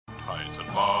Tights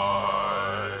and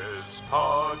Fights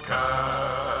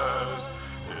podcast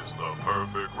is the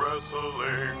perfect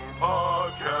wrestling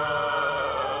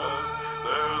podcast.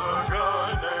 There's a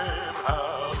guy named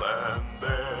Hal and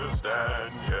there's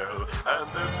Danielle, and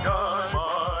this guy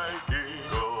Mike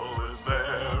Eagle is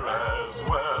there as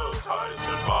well. Tights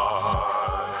and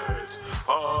Fights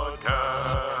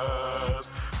podcast.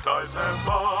 Tights and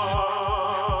Fights.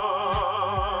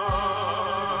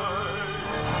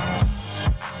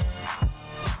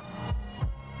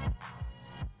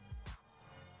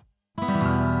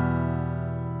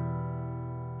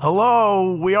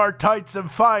 Hello, we are Tights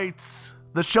and Fights,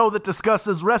 the show that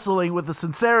discusses wrestling with the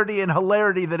sincerity and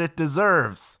hilarity that it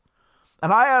deserves.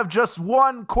 And I have just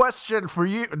one question for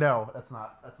you. No, that's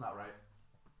not right.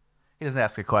 He doesn't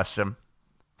ask a question.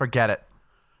 Forget it.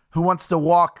 Who wants to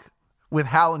walk with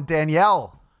Hal and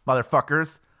Danielle,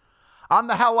 motherfuckers? I'm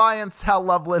the Hal Lions, Hal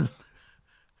Loveland,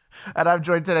 and I'm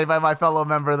joined today by my fellow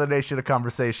member of the Nation of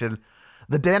Conversation,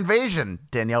 the Danvasion,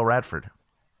 Danielle Radford.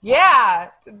 Yeah,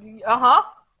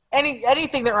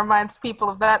 Anything that reminds people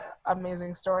of that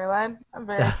amazing storyline. I'm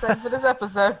very excited for this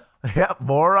episode. Yeah,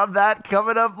 more on that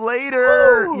coming up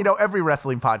later. Ooh. You know, every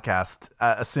wrestling podcast,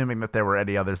 assuming that there were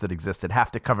any others that existed,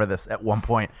 have to cover this at one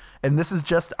point. And this is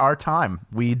just our time.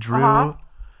 We drew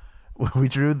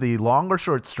the long or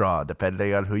short straw,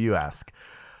 depending on who you ask.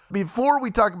 Before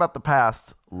we talk about the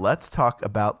past, let's talk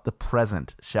about the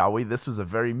present, shall we? This was a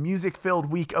very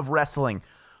music-filled week of wrestling.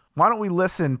 Why don't we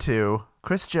listen to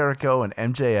Chris Jericho and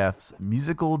MJF's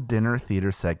musical dinner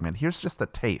theater segment? Here's just a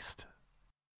taste.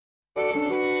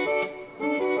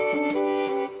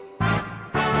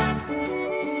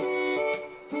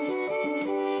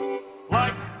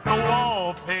 Like the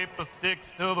wallpaper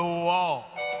sticks to the wall,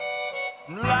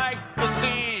 like the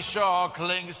seashore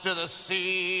clings to the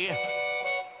sea,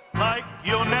 like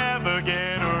you'll never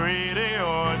get rid of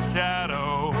your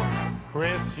shadow,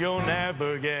 Chris, you'll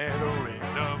never get rid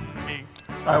of me.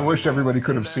 I wish everybody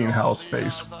could have seen Hal's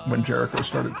face when Jericho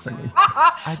started singing.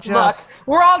 Look,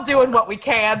 we're all doing what we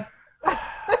can.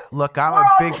 Look, I'm a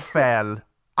big fan.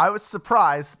 I was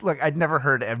surprised. Look, I'd never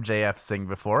heard MJF sing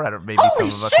before. Maybe Holy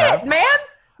some of us shit, have. man!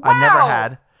 Wow. I never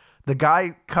had. The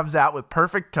guy comes out with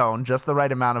perfect tone, just the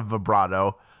right amount of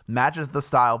vibrato, matches the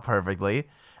style perfectly.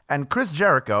 And Chris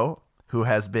Jericho, who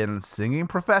has been singing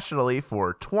professionally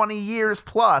for 20 years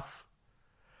plus,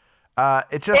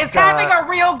 He's having a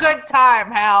real good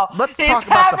time, Hal. Let's talk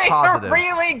about the positives. He's having a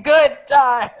really good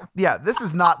time. Yeah, this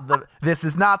is not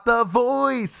the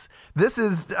voice. This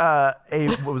is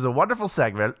it was a wonderful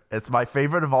segment. It's my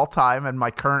favorite of all time and my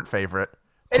current favorite.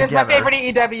 It is my favorite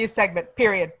AEW segment,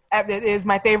 period. It is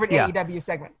my favorite AEW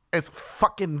segment. It's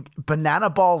fucking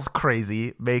banana balls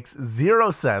crazy, makes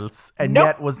zero sense, and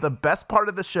yet was the best part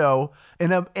of the show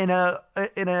in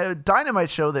a Dynamite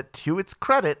show that, to its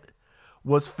credit,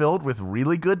 was filled with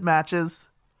really good matches,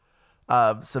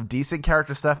 some decent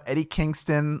character stuff. Eddie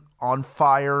Kingston on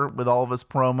fire with all of his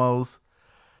promos.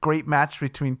 Great match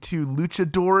between two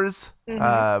luchadors.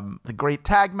 The great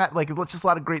tag match. Like, just a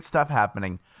lot of great stuff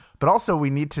happening. But also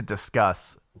we need to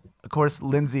discuss, of course,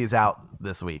 Lindsay is out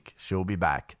this week. She'll be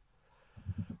back.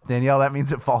 Danielle, that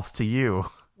means it falls to you.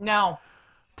 No.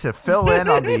 To fill in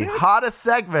on the hottest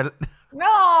segment.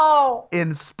 No!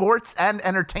 In sports and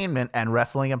entertainment and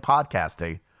wrestling and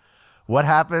podcasting. What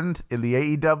happened in the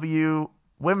AEW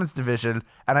women's division?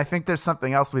 And I think there's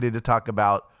something else we need to talk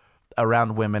about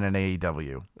around women in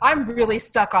AEW. I'm really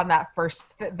stuck on that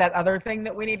that other thing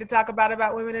that we need to talk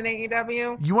about women in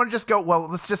AEW. You want to just go, well,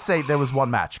 let's just say there was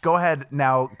one match. Go ahead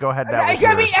now.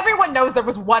 I mean, everyone knows there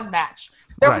was one match.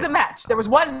 There was a match. There was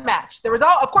one match.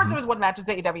 Of course there was one match. It's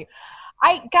AEW.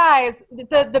 Guys,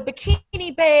 the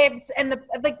bikini babes and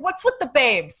what's with the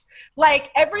babes?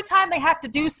 Like, every time they have to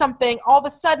do something, all of a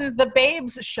sudden the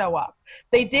babes show up.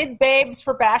 They did babes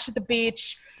for Bash at the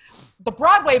Beach. The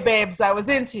Broadway babes I was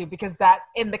into because that,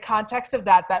 in the context of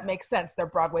that makes sense. They're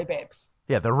Broadway babes.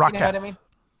 Yeah, they're Rockettes. You know what I mean?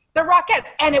 The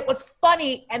Rockettes, and it was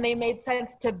funny, and they made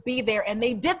sense to be there, and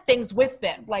they did things with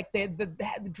them. Like, the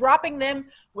dropping them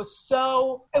was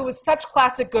such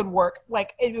classic good work.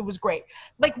 Like, it was great.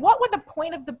 Like, what were the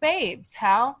point of the babes,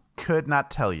 Hal? Could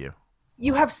not tell you.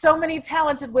 You have so many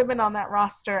talented women on that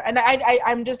roster, and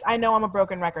I know I'm a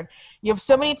broken record. You have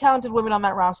so many talented women on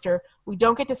that roster. We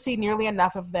don't get to see nearly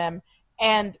enough of them,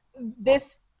 and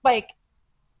this,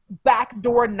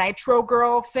 backdoor Nitro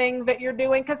Girl thing that you're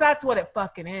doing, because that's what it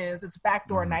fucking is. It's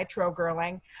backdoor Nitro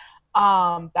Girling.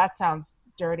 That sounds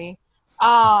dirty.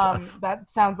 That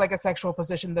sounds like a sexual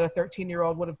position that a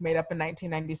 13-year-old would have made up in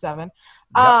 1997.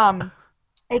 Yep.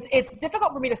 It's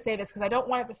difficult for me to say this because I don't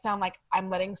want it to sound like I'm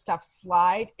letting stuff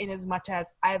slide in as much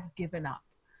as I've given up.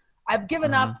 I've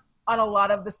given up on a lot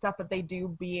of the stuff that they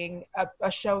do being a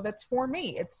show that's for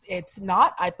me. It's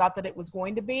not. I thought that it was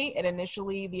going to be, and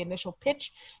the initial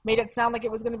pitch made it sound like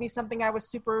it was going to be something I was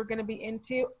super going to be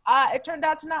into. It turned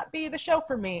out to not be the show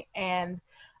for me, and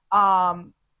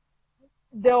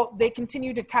they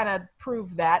continue to kind of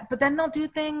prove that, but then they'll do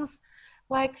things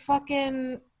like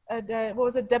fucking what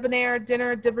was it, Debonair,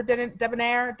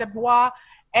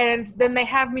 and then they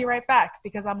have me right back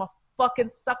because I'm a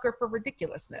fucking sucker for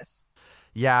ridiculousness.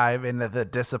 Yeah, I'm in the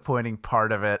disappointing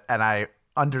part of it, and I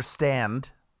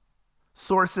understand.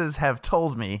 Sources have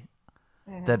told me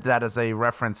that is a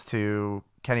reference to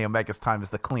Kenny Omega's time as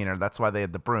the cleaner. That's why they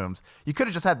had the brooms. You could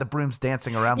have just had the brooms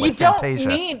dancing around like Fantasia.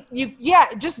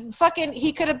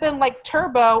 He could have been like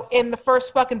Turbo in the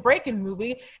first fucking Breaking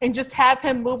movie and just have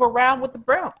him move around with the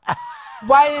broom.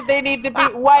 Why did they need to be?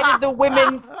 Why did the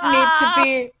women need to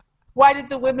be? Why did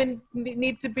the women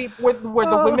need to be? Were the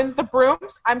women the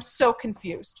brooms? I'm so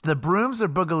confused. The brooms are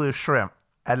Boogaloo Shrimp,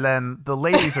 and then the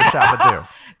ladies are Shabba-Doo.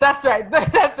 That's right.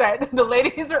 That's right. The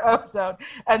ladies are Ozone,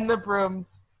 and the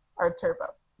brooms are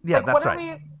Turbo. Yeah, that's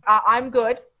right. I'm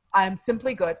good. I'm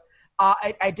simply good.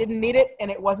 I didn't need it,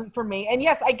 and it wasn't for me. And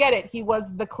yes, I get it. He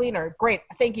was the cleaner. Great.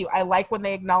 Thank you. I like when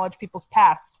they acknowledge people's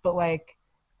pasts, but like,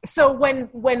 so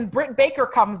when Britt Baker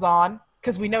comes on,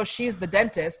 because we know she's the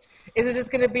dentist, is it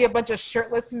just going to be a bunch of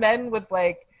shirtless men with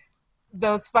like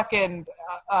those fucking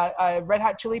Red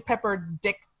Hot Chili Pepper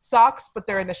dick socks, but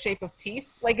they're in the shape of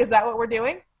teeth? Like, is that what we're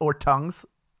doing? Or tongues?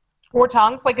 Or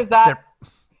tongues? Like, is that?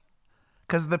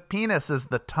 Because the penis is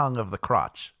the tongue of the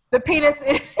crotch. The penis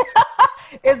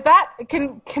is that?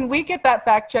 Can we get that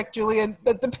fact check, Julian?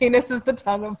 That the penis is the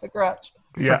tongue of the crotch?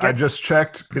 Yeah, I just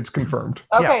checked. It's confirmed.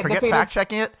 Okay, yeah, forget fact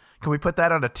checking it. Can we put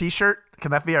that on a T-shirt?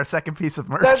 Can that be our second piece of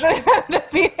merch?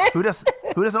 Who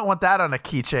doesn't want that on a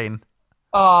keychain?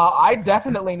 I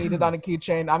definitely need it on a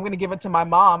keychain. I'm going to give it to my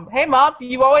mom. Hey, Mom,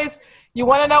 you want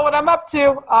to know what I'm up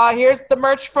to? Here's the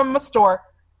merch from my store.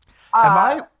 Am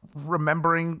I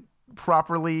remembering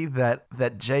properly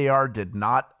that JR did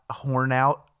not horn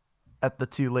out at the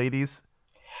two ladies?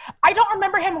 I don't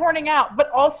remember him horning out, but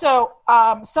also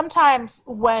sometimes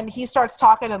when he starts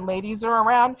talking and ladies are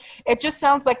around, it just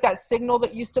sounds like that signal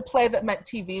that used to play that meant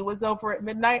TV was over at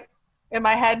midnight in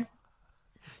my head.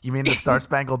 You mean the Star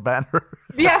Spangled Banner?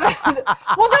 Yeah.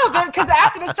 Well, no, because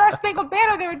after the Star Spangled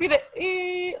Banner, there would be the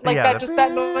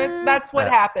that noise. That's what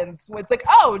happens. It's like,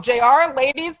 oh, JR,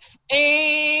 ladies,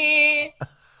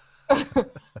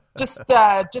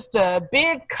 just a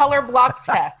big color block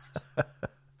test.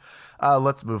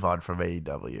 Let's move on from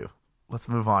AEW. Let's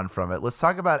move on from it. Let's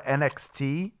talk about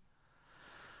NXT,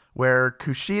 where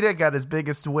Kushida got his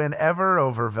biggest win ever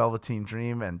over Velveteen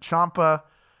Dream and Ciampa,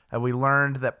 and we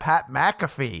learned that Pat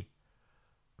McAfee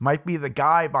might be the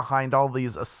guy behind all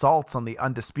these assaults on the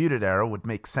Undisputed Era. Would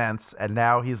make sense, and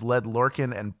now he's led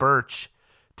Lorcan and Burch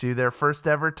to their first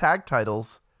ever tag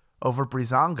titles over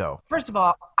Breezango. First of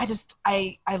all,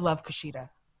 I love Kushida.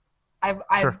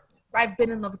 I've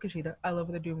been in love with Kushida. I love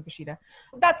what they're doing with Kushida.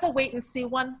 That's a wait and see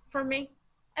one for me.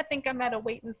 I think I'm at a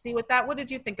wait and see with that. What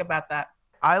did you think about that?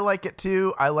 I like it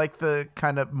too. I like the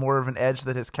kind of more of an edge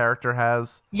that his character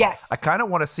has. Yes. I kind of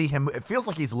want to see him. It feels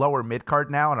like he's lower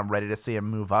mid-card now, and I'm ready to see him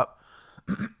move up.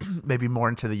 Maybe more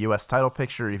into the U.S. title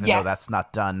picture, even though that's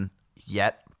not done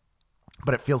yet.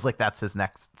 But it feels like that's his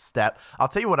next step. I'll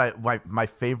tell you what my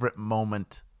favorite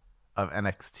moment of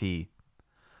NXT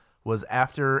was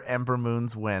after Ember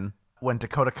Moon's win, when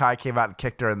Dakota Kai came out and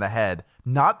kicked her in the head.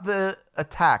 Not the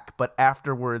attack, but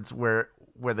afterwards where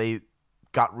they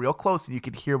got real close and you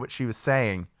could hear what she was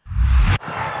saying.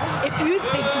 If you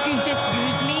think you can just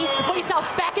use me to put yourself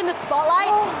back in the spotlight,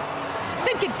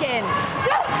 think again.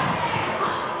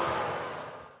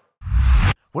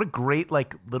 What a great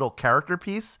little character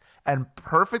piece, and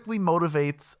perfectly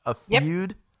motivates a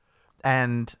feud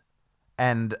and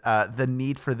the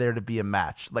need for there to be a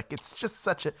match. Like, it's just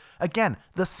such a, again,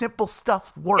 the simple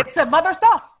stuff works. It's a mother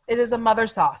sauce. It is a mother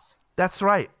sauce. That's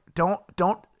right. Don't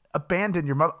abandon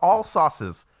your mother. All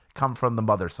sauces come from the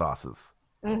mother sauces.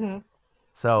 Mm-hmm.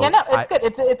 So yeah, no, it's good.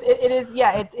 It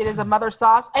is a mother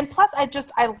sauce. And plus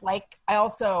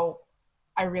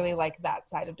I really like that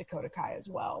side of Dakota Kai as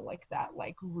well. Like that,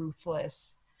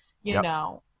 ruthless, you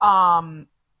know,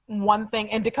 one thing,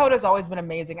 and Dakota's always been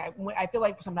amazing. I feel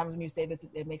like sometimes when you say this,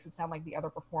 it makes it sound like the other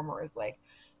performer is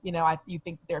you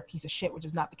think they're a piece of shit, which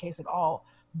is not the case at all.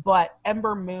 But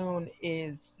Ember Moon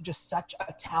is just such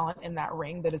a talent in that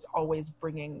ring that is always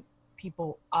bringing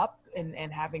people up and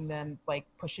having them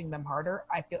pushing them harder.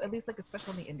 I feel, at least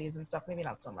especially in the indies and stuff, maybe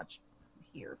not so much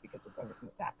here because of everything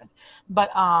that's happened. But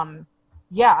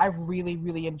yeah, I really,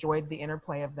 really enjoyed the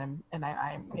interplay of them, and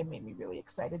it made me really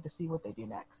excited to see what they do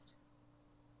next.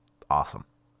 Awesome.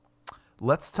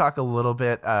 Let's talk a little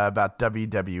bit about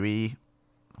WWE,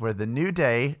 where the New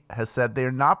Day has said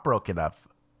they're not broken up.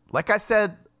 Like I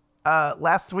said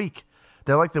last week,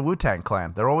 they're like the Wu-Tang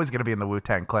Clan. They're always going to be in the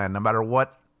Wu-Tang Clan, no matter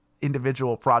what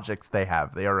individual projects they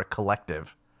have. They are a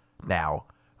collective now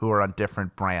who are on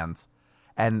different brands.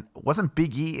 And wasn't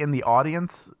Big E in the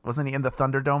audience? Wasn't he in the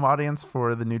Thunderdome audience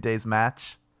for the New Day's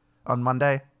match on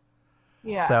Monday?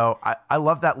 Yeah. So I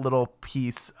love that little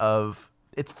piece of,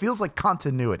 it feels like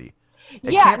continuity.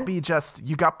 It Yeah. can't be just,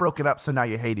 you got broken up, so now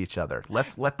you hate each other.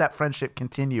 Let's let that friendship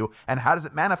continue. And how does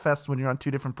it manifest when you're on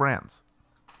two different brands?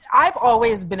 I've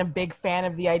always been a big fan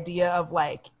of the idea of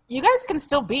like, you guys can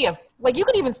still be you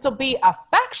can even still be a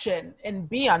faction and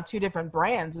be on two different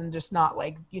brands and just not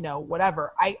like,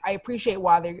 whatever. I appreciate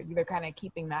why they're kind of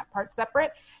keeping that part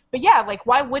separate. But yeah, like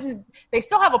why wouldn't they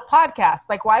still have a podcast?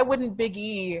 Like why wouldn't Big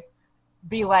E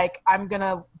be like, I'm going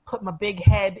to put my big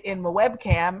head in my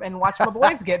webcam and watch my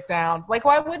boys get down? Like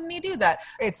why wouldn't he do that?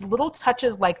 It's little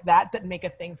touches like that that make a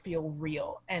thing feel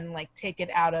real and like take it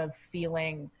out of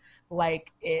feeling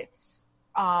like it's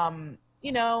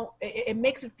it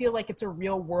makes it feel like it's a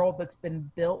real world that's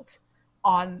been built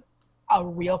on a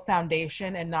real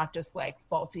foundation and not just like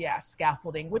faulty ass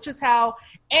scaffolding, which is how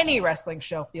any wrestling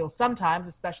show feels sometimes,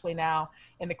 especially now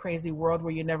in the crazy world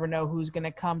where you never know who's going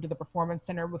to come to the Performance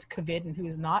Center with COVID and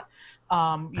who's not.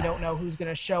 You don't know who's going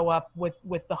to show up with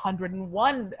the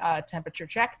 101 temperature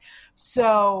check.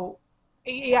 So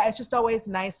yeah, it's just always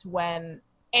nice when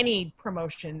any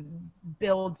promotion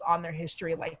builds on their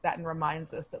history like that and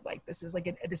reminds us that like this is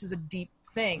a deep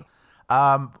thing.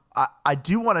 I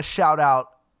do want to shout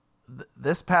out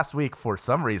this past week. For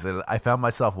some reason, I found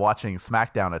myself watching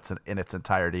SmackDown in its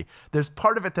entirety. There's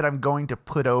part of it that I'm going to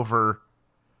put over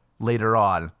later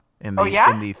on in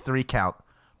the 3 count.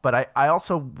 But I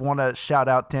also want to shout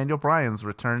out Daniel Bryan's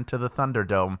return to the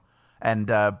Thunderdome and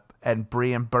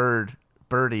Brie and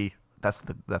Birdie. That's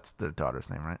their daughter's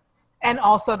name, right? And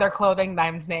also their clothing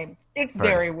name's name. It's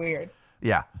very weird.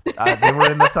 Yeah. They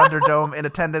were in the Thunderdome in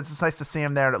attendance. It's nice to see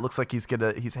him there, and it looks like he's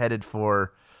headed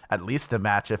for at least a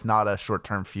match, if not a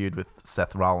short-term feud with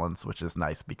Seth Rollins, which is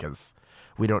nice because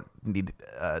we don't need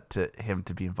him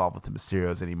to be involved with the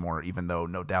Mysterios anymore, even though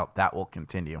no doubt that will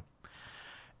continue.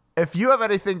 If you have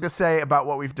anything to say about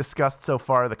what we've discussed so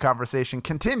far, the conversation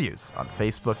continues on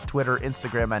Facebook, Twitter,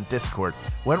 Instagram, and Discord.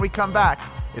 When we come back,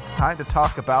 it's time to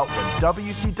talk about when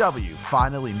WCW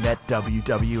finally met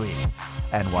WWE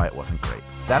and why it wasn't great.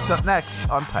 That's up next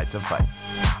on Tights and Fights.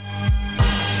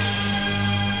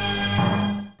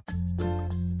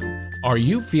 Are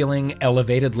you feeling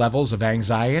elevated levels of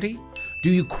anxiety? Do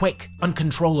you quake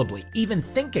uncontrollably, even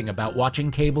thinking about watching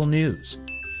cable news?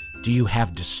 Do you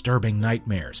have disturbing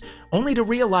nightmares, only to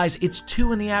realize it's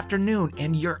 2 p.m.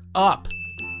 and you're up?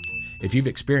 If you've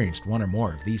experienced one or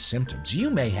more of these symptoms, you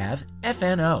may have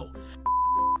FNO,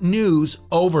 news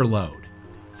overload.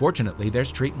 Fortunately,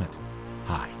 there's treatment.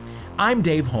 Hi, I'm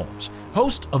Dave Holmes,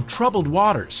 host of Troubled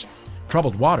Waters.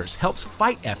 Troubled Waters helps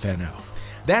fight FNO.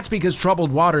 That's because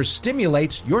Troubled Waters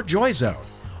stimulates your joy zone.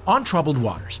 On Troubled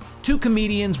Waters, 2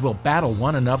 comedians will battle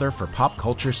one another for pop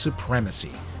culture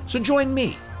supremacy. So join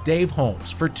me, Dave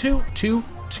Holmes, for 2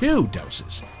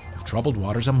 doses of Troubled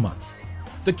Waters a month.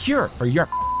 The cure for your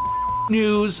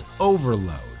news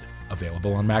overload.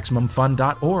 Available on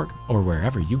MaximumFun.org or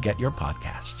wherever you get your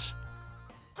podcasts.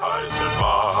 Tights and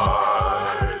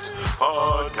Fights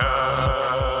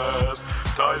Podcast.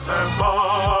 Tights and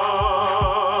Fights.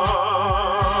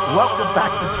 Welcome back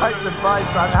to Tights and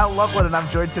Fights. I'm Al Loveland, and I'm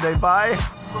joined today by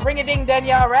Ring-a-ding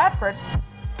Danielle Radford.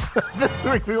 This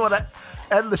week we want to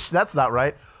end the that's not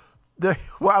right.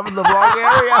 I'm in the wrong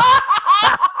area.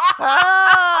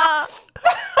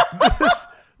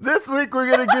 This week we're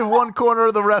going to give one corner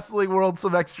of the wrestling world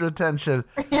some extra attention.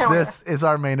 Yeah, this is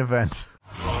our main event.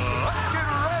 Let's get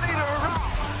ready to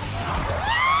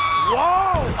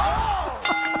rock.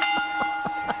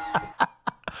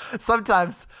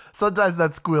 Sometimes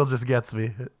that squeal just gets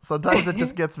me. Sometimes it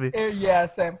just gets me. Yeah,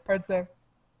 same. Heard same.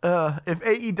 If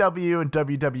AEW and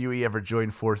WWE ever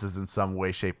join forces in some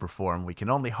way, shape, or form, we can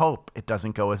only hope it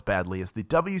doesn't go as badly as the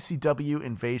WCW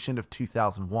invasion of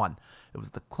 2001. It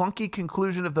was the clunky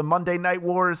conclusion of the Monday Night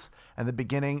Wars and the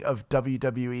beginning of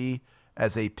WWE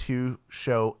as a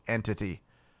 2-show entity.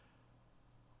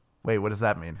 Wait, what does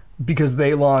that mean? Because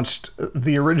they launched,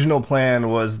 the original plan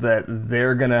was that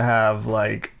they're going to have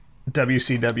like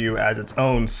WCW as its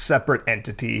own separate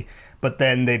entity, but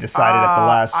then they decided at the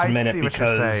last I minute, see what you're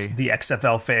because saying. the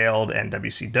XFL failed and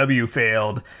WCW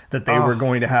failed, that they were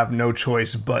going to have no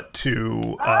choice but to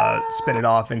spin it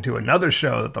off into another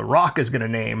show that The Rock is going to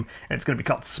name, and it's going to be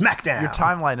called SmackDown. Your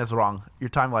timeline is wrong.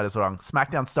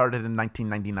 SmackDown started in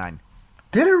 1999.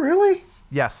 Did it really?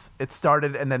 Yes, it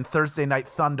started, and then Thursday Night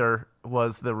Thunder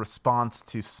was the response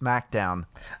to SmackDown.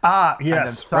 Ah, And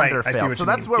yes, then Thunder right. I see failed. what So you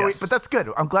that's mean. where Yes. but that's good.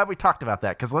 I'm glad we talked about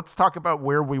that, because let's talk about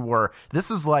where we were.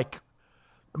 This is like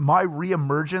my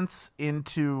reemergence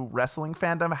into wrestling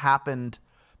fandom happened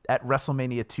at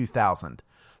WrestleMania 2000.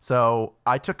 So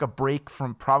I took a break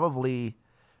from probably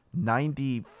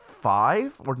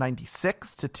 95 or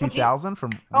 96 to 2000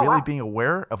 from really being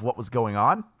aware of what was going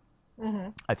on.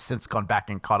 I've since gone back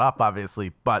and caught up,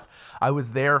 obviously, but I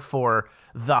was there for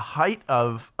the height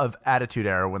of Attitude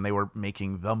Era, when they were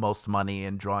making the most money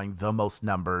and drawing the most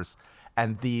numbers,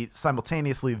 and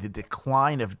simultaneously the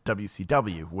decline of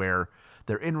WCW, where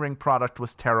their in-ring product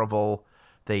was terrible.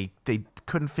 They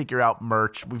couldn't figure out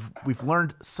merch. We've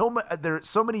learned there are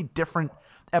so many different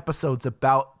episodes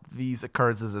about these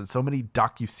occurrences and so many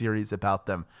docuseries about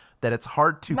them that it's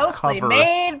hard to Mostly cover.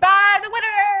 made by the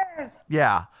winners.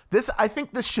 Yeah. I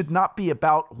think this should not be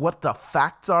about what the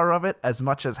facts are of it as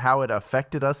much as how it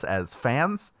affected us as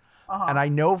fans. And I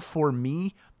know for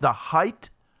me, the height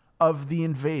of the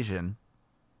invasion,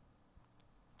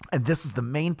 and this is the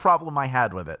main problem I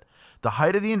had with it, the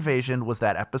height of the invasion was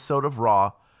that episode of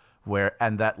Raw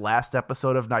and that last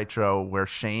episode of Nitro where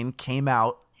Shane came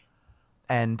out,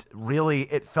 and really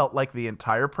it felt like the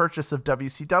entire purchase of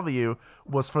WCW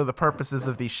was for the purposes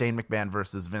of the Shane McMahon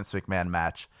versus Vince McMahon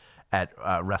match at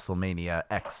WrestleMania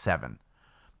X7.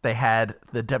 They had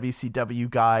the WCW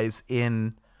guys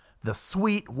in the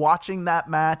suite watching that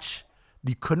match.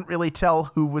 You couldn't really tell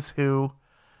who was who.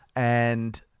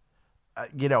 And,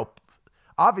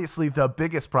 obviously the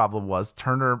biggest problem was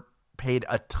Turner paid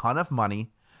a ton of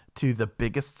money to the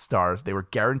biggest stars. They were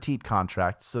guaranteed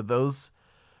contracts. So those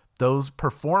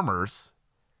performers,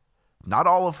 not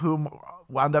all of whom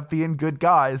wound up being good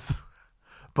guys,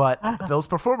 but those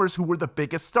performers who were the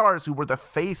biggest stars, who were the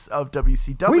face of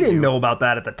WCW. We didn't know about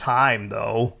that at the time,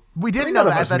 though. We didn't know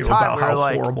that at that time. We were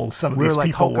like, horrible some of these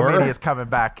people were. Hulkamania is coming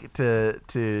back to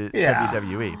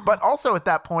WWE. But also at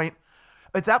that point,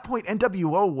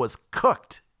 NWO was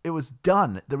cooked. It was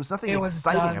done. There was nothing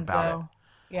exciting about it.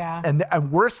 Yeah.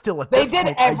 And we're still at They this did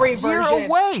point every a year version.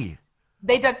 away.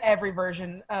 They done every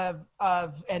version of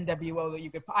NWO that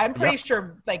you could. I'm pretty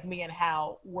sure, like me and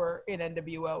Hal were in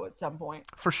NWO at some point.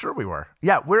 For sure we were.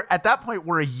 Yeah, we're at that point.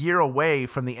 We're a year away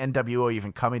from the NWO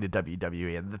even coming to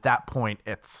WWE, and at that point,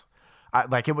 it's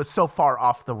it was so far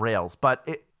off the rails. But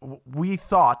we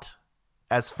thought,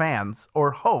 as fans,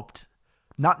 or hoped,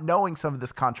 not knowing some of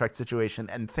this contract situation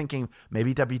and thinking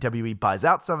maybe WWE buys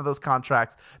out some of those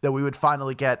contracts, that we would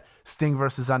finally get Sting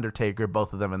versus Undertaker,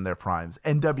 both of them in their primes,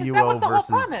 NWO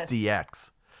versus DX.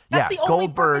 That's the only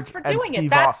purpose for doing it.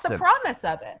 That's the promise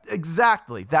of it.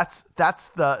 Exactly. That's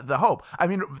the hope. I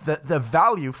mean, the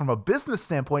value from a business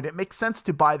standpoint, it makes sense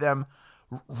to buy them.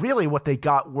 Really what they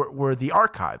got were the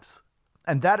archives.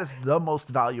 And that is the most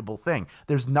valuable thing.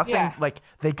 There's nothing like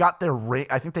they got their ring.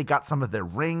 I think they got some of their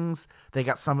rings. They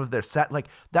got some of their set. Like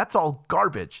that's all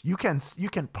garbage. You can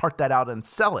part that out and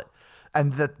sell it.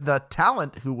 And the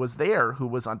talent who was there, who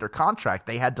was under contract,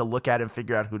 they had to look at and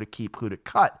figure out who to keep, who to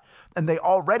cut. And they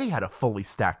already had a fully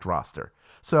stacked roster.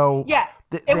 So yeah,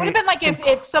 it would have been like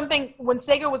if something when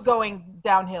Sega was going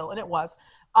downhill, and it was.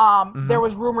 There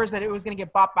was rumors that it was going to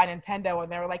get bought by Nintendo,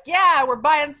 and they were like, "Yeah, we're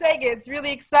buying Sega. It's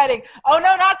really exciting." Oh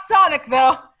no, not Sonic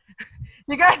though.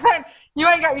 You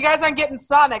guys aren't getting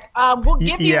Sonic. We'll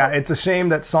give you. Yeah, it's a shame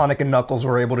that Sonic and Knuckles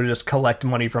were able to just collect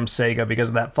money from Sega because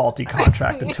of that faulty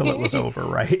contract until it was over,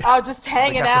 right? Oh, just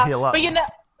hanging out. But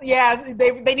Yeah,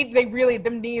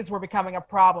 them knees were becoming a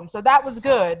problem. So that was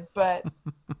good, but.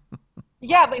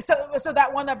 Yeah, so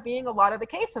that wound up being a lot of the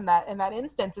case in that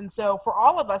instance, and so for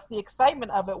all of us, the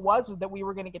excitement of it was that we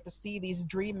were going to get to see these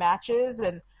dream matches,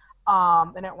 and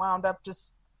it wound up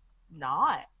just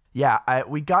not. Yeah,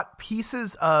 we got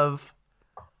pieces of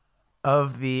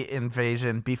the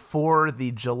Invasion before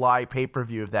the July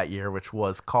pay-per-view of that year, which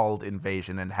was called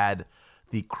Invasion and had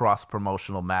the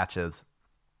cross-promotional matches.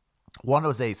 One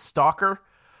was a stalker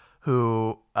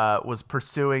who was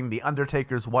pursuing the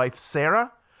Undertaker's wife,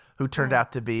 Sarah, who turned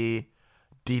out to be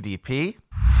DDP.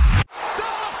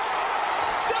 Dallas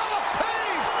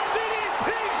Page!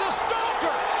 DDP's a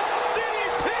stalker!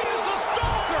 DDP is a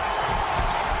stalker!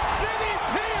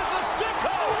 DDP is a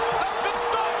sicko that's been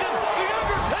stalking the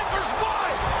Undertaker's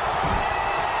wife!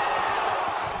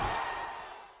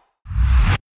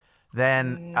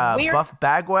 Then Weird. Buff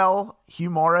Bagwell, Hugh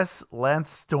Morris, Lance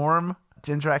Storm,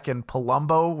 Jindrak, and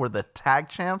Palumbo were the tag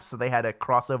champs, so they had a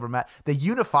crossover match. They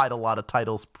unified a lot of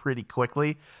titles pretty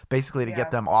quickly, basically to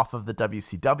get them off of the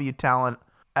WCW talent.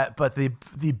 But the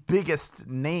biggest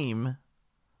name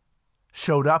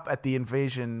showed up at the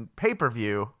Invasion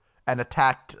pay-per-view and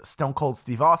attacked Stone Cold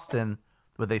Steve Austin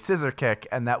with a scissor kick,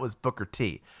 and that was Booker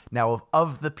T. Now,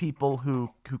 of the people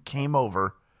who came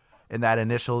over in that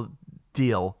initial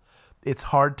deal, it's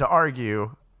hard to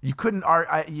argue. You couldn't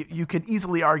you could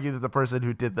easily argue that the person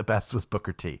who did the best was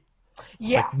Booker T.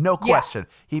 Yeah. Like, no question.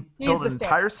 He He's built the an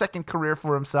entire second career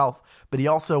for himself, but he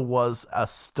also was a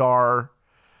star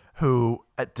who,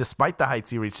 despite the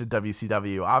heights he reached in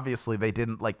WCW, obviously they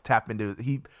didn't like tap into.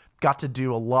 He got to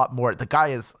do a lot more. The guy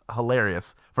is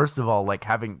hilarious. First of all, like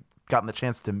having gotten the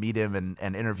chance to meet him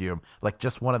and interview him, like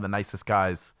just one of the nicest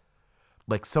guys,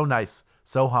 like so nice,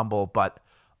 so humble, but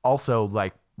also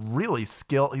like really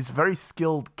skilled. He's very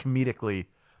skilled comedically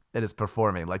at his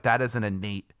performing. Like that is an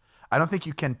innate. I don't think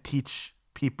you can teach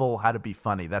people how to be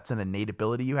funny. That's an innate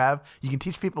ability you have. You can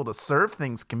teach people to serve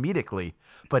things comedically,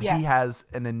 but he has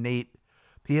an innate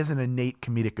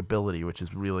comedic ability, which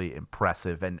is really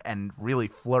impressive and really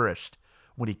flourished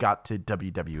when he got to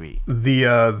WWE.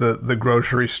 The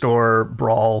grocery store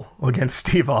brawl against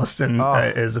Steve Austin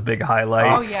is a big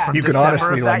highlight. Oh yeah, you could December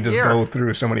honestly of like that just year. go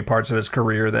through so many parts of his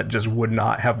career that just would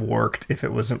not have worked if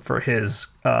it wasn't for his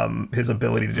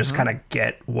ability to just kind of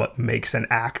get what makes an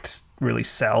act really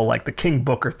sell. Like the King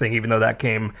Booker thing, even though that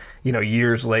came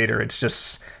years later, it's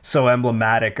just so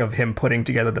emblematic of him putting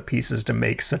together the pieces to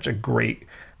make such a great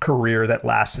career that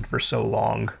lasted for so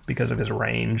long because of his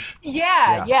range.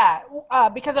 Yeah.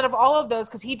 Because out of all of those,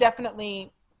 because he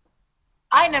definitely,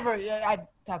 I've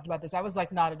talked about this. I was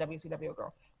like not a WCW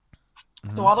girl.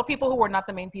 So all the people who were not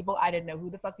the main people, I didn't know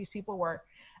who the fuck these people were.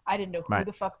 I didn't know who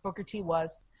the fuck Booker T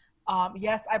was.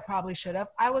 Yes, I probably should have.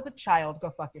 I was a child.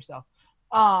 Go fuck yourself.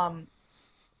 I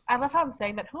love how I'm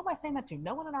saying that. Who am I saying that to?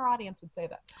 No one in our audience would say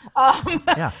that.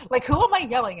 Like, who am I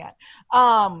yelling at?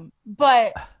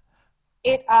 But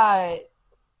it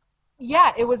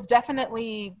was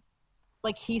definitely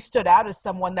like he stood out as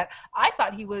someone that I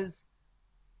thought he was,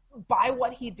 by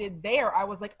what he did there, I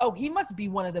was like, oh, he must be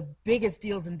one of the biggest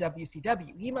deals in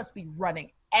WCW. He must be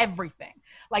running everything.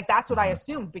 Like, that's what I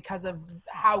assumed because of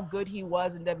how good he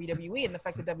was in WWE and the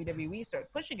fact that WWE started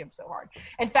pushing him so hard.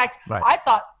 In fact, I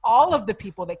thought all of the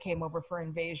people that came over for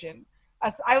Invasion,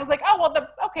 I was like, oh, well,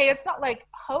 it's not like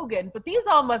Hogan, but these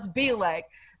all must be like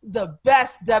the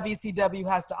best WCW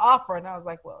has to offer. And I was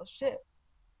like, well, shit.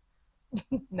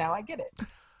 Now I get it.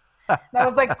 And I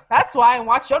was like, that's why I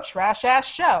watch your trash ass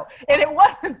show. And it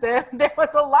wasn't them. There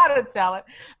was a lot of talent,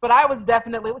 but I was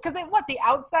definitely, because the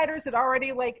Outsiders had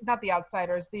already, like, not the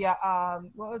Outsiders, the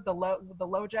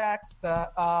Lowjacks,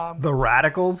 the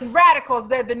Radicals. The Radicals,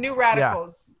 they're the new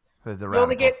Radicals. Yeah. The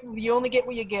You only get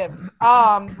what you gives.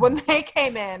 When they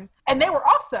came in, and they were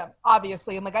awesome,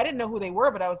 obviously, and like I didn't know who they were,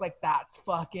 but I was like, "That's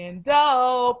fucking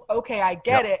dope." Okay, I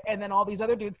get it. And then all these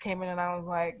other dudes came in, and I was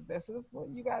like, "This is what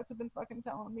you guys have been fucking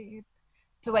telling me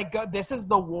to like go. This is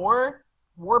the war.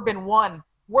 War been won,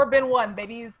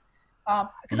 babies."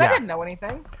 Because I didn't know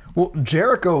anything. Well,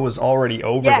 Jericho was already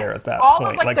over there at that all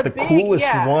point. Of, like the big,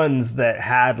 coolest ones that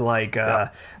had like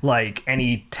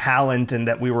any talent, and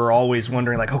that we were always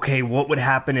wondering, like, okay, what would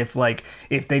happen if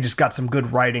they just got some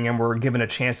good writing and were given a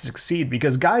chance to succeed?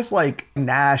 Because guys like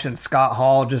Nash and Scott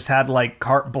Hall just had like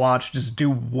carte blanche, just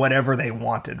do whatever they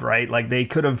wanted, right? Like they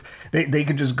could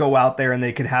just go out there and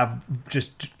they could have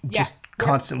just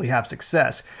constantly have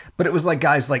success. But it was like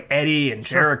guys like Eddie and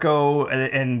Jericho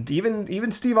and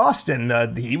even Steve Austin.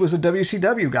 He was a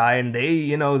WCW guy, and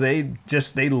they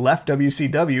left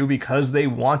WCW because they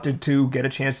wanted to get a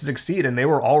chance to succeed, and they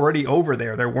were already over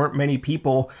there. There weren't many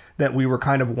people that we were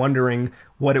kind of wondering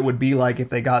what it would be like if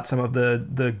they got some of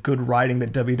the good writing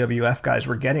that WWF guys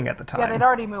were getting at the time. Yeah, they'd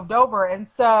already moved over, and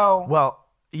so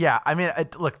I mean,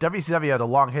 look, WCW had a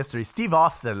long history. Steve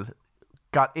Austin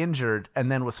got injured and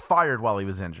then was fired while he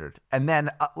was injured. And then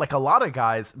like a lot of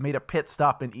guys made a pit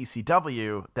stop in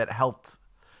ECW that helped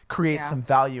create some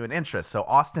value and interest. So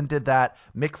Austin did that.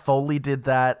 Mick Foley did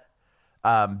that.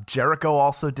 Jericho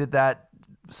also did that.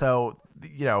 So,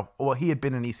 he had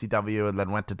been in ECW and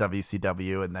then went to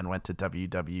WCW and then went to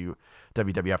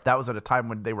WWF. That was at a time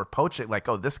when they were poaching, like,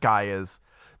 oh, this guy is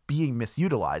being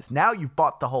misutilized. Now you've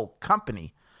bought the whole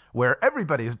company where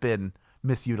everybody's been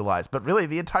misutilized, but really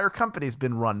the entire company's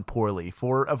been run poorly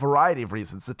for a variety of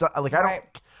reasons. It's like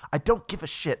I don't give a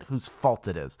shit whose fault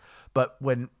it is, but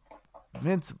when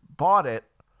Vince bought it,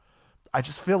 I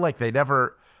just feel like they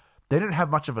never. they didn't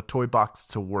have much of a toy box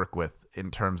to work with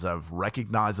in terms of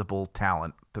recognizable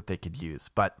talent that they could use.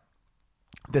 But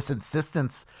this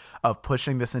insistence of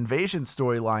pushing this invasion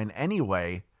storyline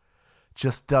anyway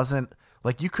just doesn't,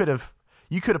 like, you could have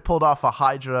pulled off a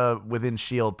Hydra within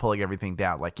S.H.I.E.L.D. pulling everything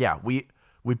down. Like, yeah, we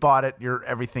bought it, you're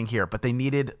everything here. But they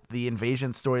needed the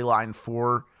invasion storyline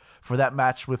for that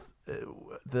match with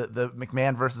the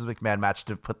McMahon versus McMahon match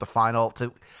to put the final,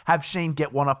 to have Shane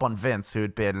get one up on Vince, who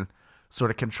had been sort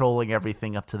of controlling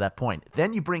everything up to that point.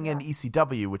 Then you bring in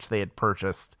ECW, which they had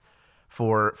purchased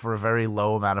for a very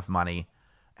low amount of money,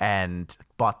 and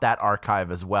bought that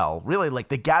archive as well. Really, like,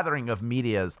 the gathering of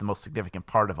media is the most significant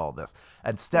part of all this.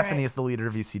 And Stephanie is the leader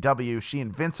of ECW. She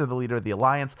and Vince are the leader of the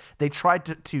Alliance. They tried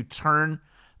to turn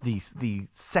the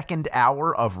second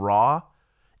hour of Raw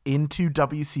into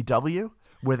WCW,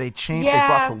 where they changed, they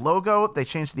brought the logo, they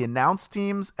changed the announce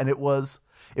teams, and it was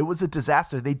a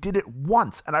disaster. They did it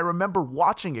once, and I remember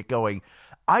watching it going,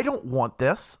 I don't want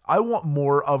this. I want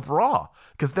more of Raw,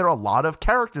 because there are a lot of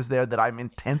characters there that I'm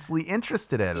intensely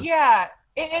interested in. Yeah,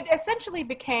 it essentially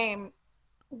became,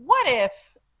 what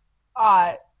if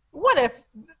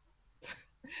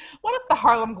the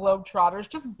Harlem Globetrotters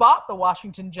just bought the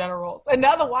Washington Generals, and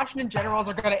now the Washington Generals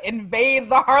are going to invade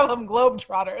the Harlem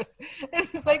Globetrotters? And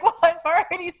it's like, well, I've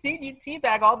already seen you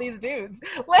teabag all these dudes.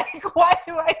 Like, why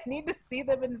do I need to see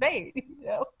them invade? You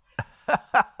know?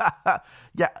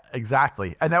 Yeah,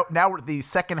 exactly. And now the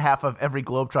second half of every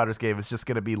Globetrotters game is just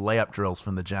going to be layup drills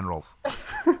from the Generals.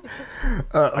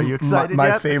 Are you excited my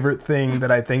yet? favorite thing that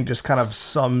I think just kind of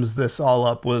sums this all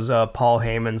up was Paul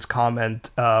Heyman's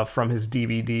comment from his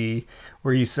DVD,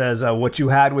 where he says, what you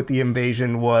had with the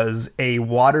invasion was a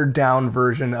watered-down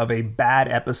version of a bad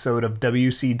episode of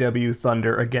WCW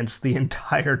Thunder against the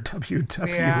entire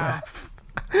WWF.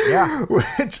 Yeah.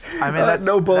 Which, I mean, that's,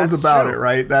 no bones that's about true. it,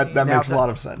 right? That makes a lot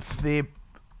of sense. The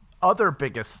other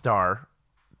biggest star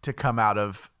to come out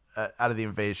of the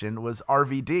invasion was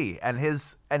RVD, and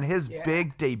his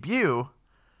big debut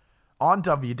on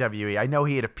WWE. I know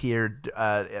he had appeared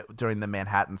during the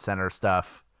Manhattan Center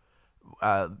stuff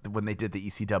when they did the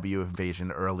ECW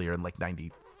invasion earlier in like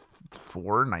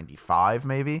 94, 95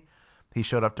 maybe. He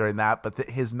showed up during that, but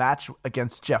his match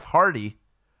against Jeff Hardy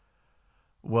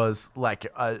was like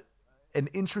an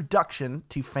introduction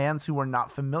to fans who were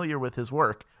not familiar with his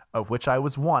work, of which I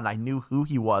was one. I knew who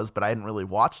he was, but I hadn't really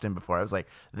watched him before. I was like,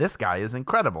 this guy is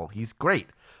incredible. He's great.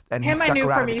 And he stuck I knew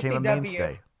around from and became a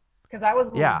mainstay. Because I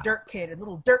was a little dirt kid, and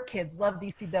little dirt kids loved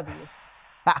ECW.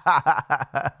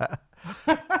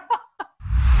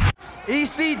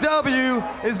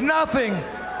 ECW is nothing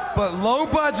but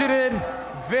low-budgeted,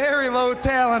 very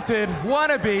low-talented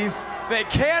wannabes that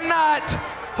cannot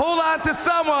hold on to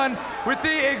someone with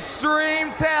the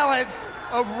extreme talents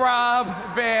of Rob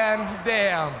Van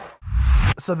Dam.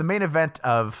 So the main event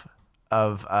of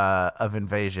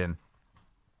Invasion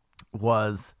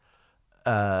was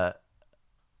Austin?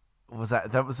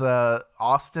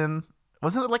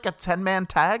 Wasn't it like a 10-man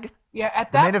tag? Yeah,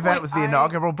 at that the main event point, was the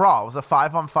inaugural Brawl. It was a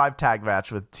 5-on-5 tag match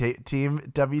with Team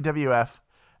WWF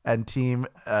and Team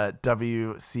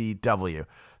WCW.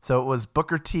 So it was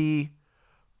Booker T,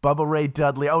 Bubba Ray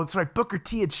Dudley. Oh, that's right. Booker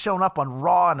T had shown up on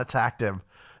Raw and attacked him.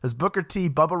 It was Booker T,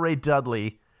 Bubba Ray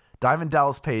Dudley, Diamond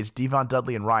Dallas Page, Devon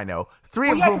Dudley, and Rhino.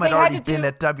 Three of whom had already been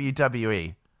at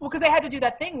WWE. Well, because they had to do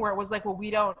that thing where it was like, well,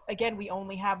 we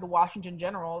only have the Washington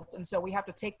Generals, and so we have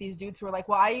to take these dudes who are like,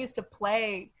 well, I used to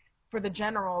play for the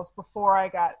Generals before I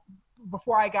got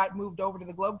moved over to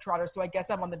the Globetrotters, so I guess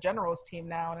I'm on the Generals team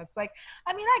now. And it's like,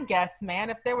 I mean, I guess, man,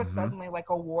 if there was suddenly like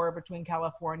a war between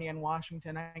California and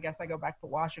Washington, I guess I go back to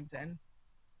Washington.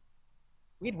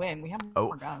 We'd win. We have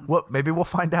more guns. Well, maybe we'll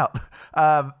find out.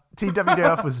 Team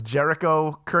WWF was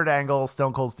Jericho, Kurt Angle,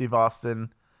 Stone Cold Steve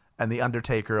Austin, and The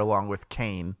Undertaker, along with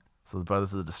Kane. So the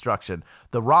Brothers of the Destruction.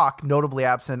 The Rock, notably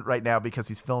absent right now because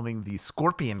he's filming The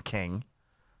Scorpion King,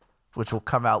 which will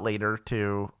come out later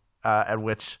too, at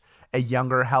which a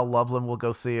younger Hal Lublin will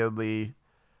go see in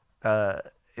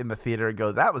the theater and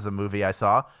go, that was a movie I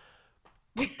saw.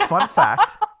 Fun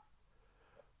fact,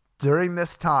 during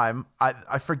this time,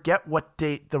 I forget what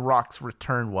date The Rock's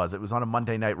return was. It was on a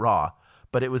Monday Night Raw,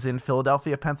 but it was in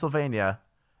Philadelphia, Pennsylvania,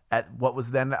 at what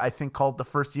was then, I think, called the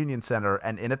First Union Center.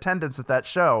 And in attendance at that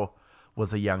show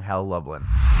was a young Hal Lublin.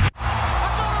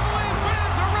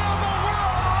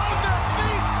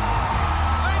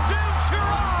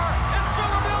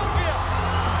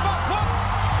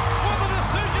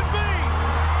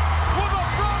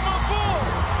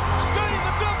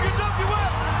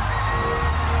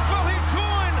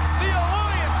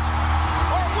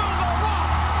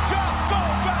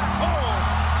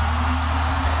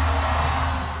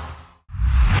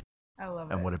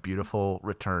 triumphal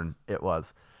return it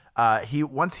was.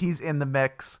 Once he's in the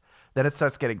mix, then it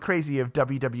starts getting crazy. You have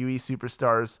WWE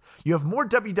superstars. You have more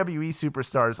WWE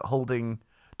superstars holding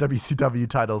WCW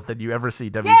titles than you ever see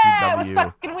WCW Yeah, it was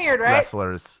fucking weird, right?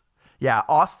 wrestlers. Yeah,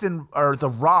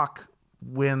 The Rock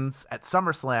wins at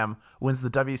SummerSlam, wins the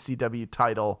WCW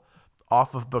title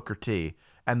off of Booker T.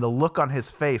 And the look on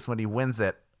his face when he wins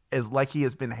it is like he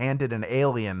has been handed an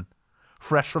alien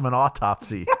fresh from an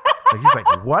autopsy. Like he's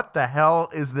like, what the hell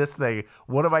is this thing?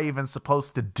 What am I even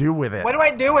supposed to do with it? What do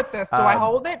I do with this? Do I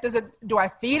hold it? Do I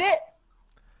feed it?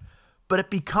 But it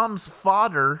becomes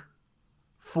fodder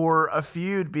for a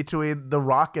feud between The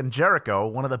Rock and Jericho,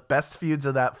 one of the best feuds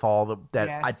of that fall that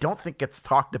Yes. I don't think gets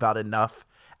talked about enough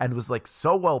and was like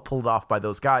so well pulled off by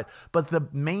those guys. But the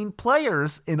main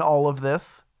players in all of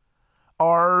this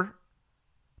are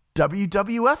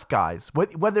WWF guys,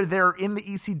 whether they're in the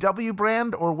ECW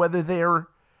brand or whether they're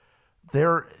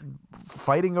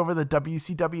fighting over the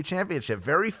WCW championship.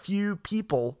 Very few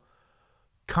people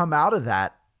come out of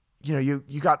that. You know,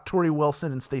 you got Tori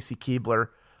Wilson and Stacy Keibler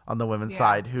on the women's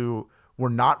side who were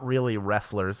not really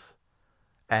wrestlers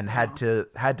and had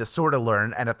to sort of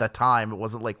learn. And at that time, it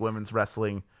wasn't like women's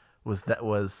wrestling was that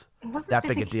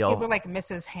big a deal. Keibler like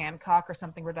Mrs. Hancock or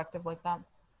something reductive like that?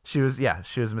 She was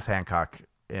Miss Hancock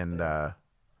and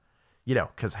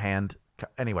because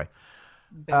anyway.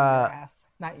 Bill your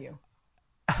ass, not you.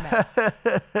 No.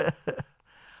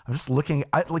 I'm just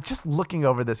looking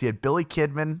over this. You had Billy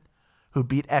Kidman, who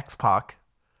beat X-Pac.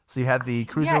 So you had the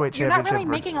Cruiserweight You're Championship not really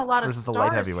making a lot of versus the light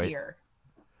stars heavyweight. here.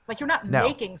 Like you're not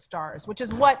making stars, which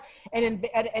is what an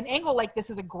angle like this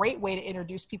is a great way to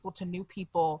introduce people to new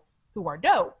people who are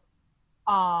dope.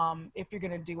 If you're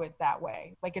gonna do it that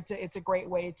way, like it's a great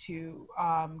way to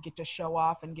get to show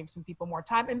off and give some people more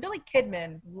time. And Billy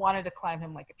Kidman wanted to climb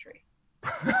him like a tree.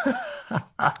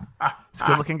 He's a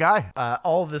good-looking guy.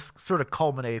 All of this sort of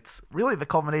culminates, really the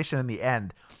culmination in the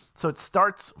end. So it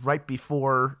starts right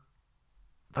before,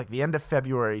 like the end of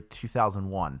February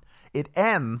 2001. It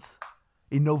ends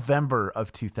in November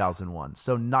of 2001.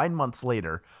 So 9 months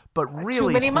later, but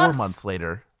really 4 months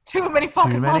later. Too many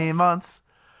fucking Too many months.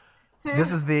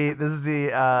 This is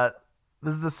the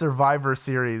Survivor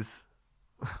Series.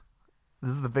 This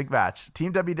is the big match.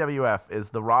 Team WWF is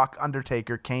The Rock,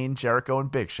 Undertaker, Kane, Jericho,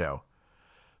 and Big Show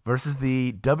versus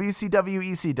the WCW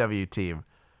ECW team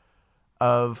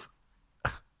of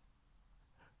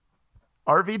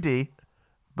RVD,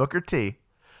 Booker T,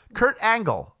 Kurt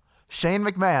Angle, Shane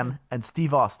McMahon, and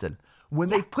Steve Austin. When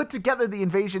they put together the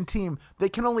Invasion team, they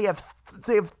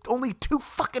have only 2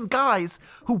 fucking guys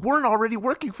who weren't already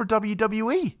working for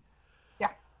WWE. Yeah.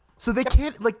 So they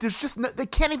can't they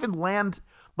can't even land.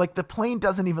 Like the plane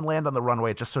doesn't even land on the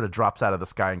runway. It just sort of drops out of the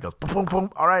sky and goes boom, boom, boom.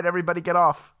 All right, everybody get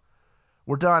off.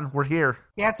 We're done. We're here.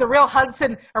 Yeah, it's a real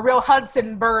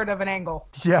Hudson bird of an angle.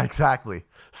 Yeah, exactly.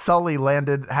 Sully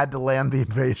had to land the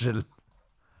Invasion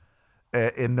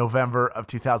in November of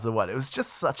 2001. It was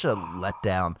just such a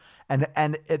letdown. And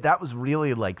that was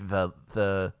really like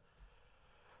the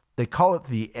they call it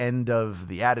the end of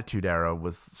the Attitude Era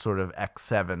was sort of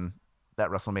X7. That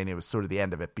WrestleMania was sort of the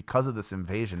end of it because of this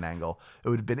Invasion angle. It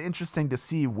would have been interesting to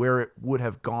see where it would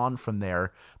have gone from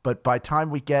there. But by the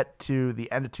time we get to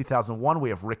the end of 2001, we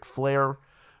have Ric Flair,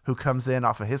 who comes in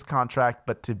off of his contract,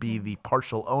 but to be the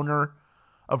partial owner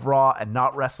of Raw and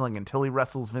not wrestling until he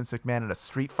wrestles Vince McMahon in a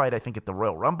street fight, I think at the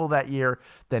Royal Rumble that year.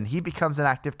 Then he becomes an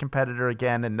active competitor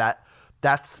again, and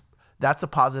that's a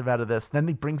positive out of this. Then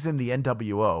he brings in the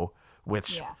NWO,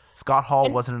 which Scott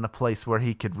Hall wasn't in a place where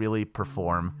he could really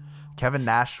perform. Kevin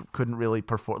Nash couldn't really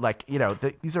perform. Like,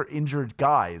 these are injured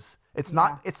guys. It's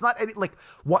not any, like,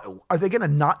 what are they going to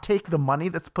not take the money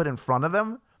that's put in front of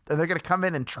them? And they're going to come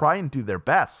in and try and do their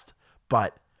best.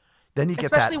 But then you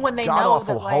get that when they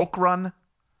god-awful know that, Hulk run.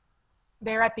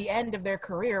 They're at the end of their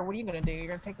career. What are you going to do? You're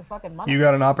going to take the fucking money. You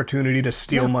got an opportunity to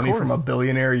steal money course. from a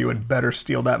billionaire. You would better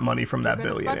steal that money from that You're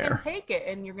gonna billionaire. fucking take it,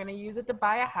 and you're going to use it to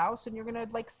buy a house, and you're going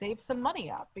to like save some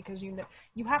money up because you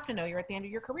have to know you're at the end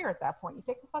of your career at that point. You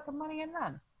take the fucking money and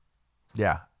run.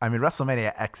 Yeah, I mean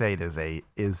WrestleMania X8 is a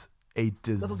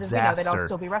disaster. Little did we know they'd all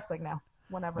still be wrestling now.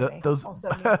 Whenever they also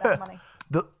need that money.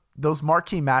 Those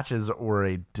marquee matches were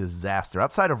a disaster.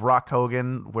 Outside of Rock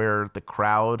Hogan, where the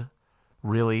crowd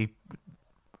really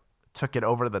took it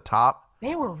over the top.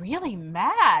 They were really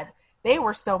mad. They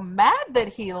were so mad that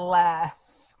he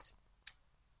left.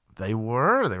 They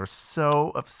were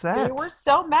so upset. They were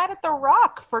so mad at The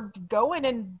Rock for going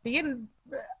and being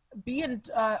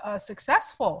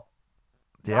successful.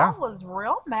 Yeah, I was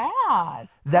real mad.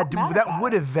 That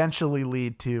would eventually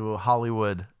lead to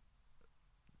Hollywood,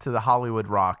 to the Hollywood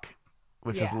Rock,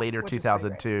 which is later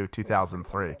 2002,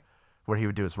 2003. where he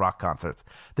would do his rock concerts.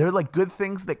 There are like good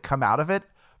things that come out of it,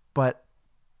 but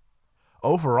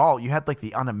overall, you had like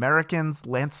the Un-Americans,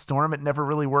 Lance Storm. It never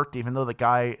really worked, even though the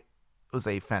guy was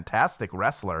a fantastic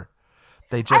wrestler.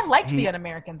 I liked the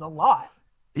Un-Americans a lot.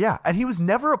 Yeah, and he was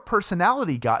never a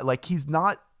personality guy. Like, he's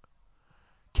not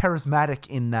charismatic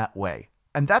in that way,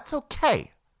 and that's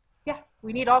okay. Yeah,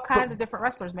 we need all kinds of different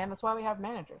wrestlers, man. That's why we have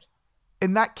managers.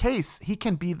 In that case, he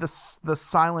can be the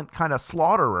silent kind of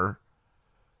slaughterer,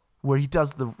 where he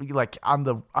does I'm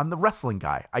the wrestling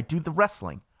guy. I do the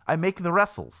wrestling. I make the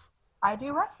wrestles. I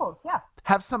do wrestles. Yeah.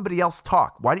 Have somebody else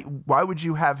talk. Why would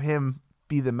you have him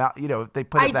be the mouth? You know, they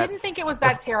put. I didn't think it was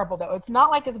that terrible though. It's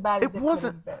not like as bad as it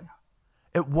wasn't. could have been.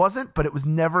 It wasn't, but it was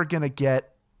never gonna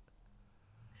get.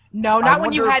 No, not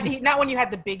when you had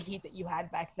the big heat that you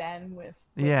had back then with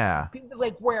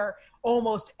like where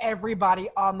almost everybody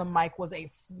on the mic was a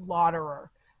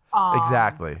slaughterer.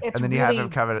 Exactly, and then you have him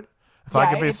cover. If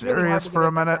I could be serious for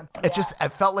a minute,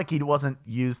 it felt like he wasn't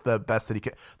used the best that he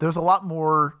could. There was a lot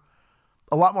more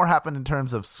happened in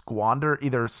terms of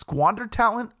either squander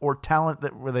talent or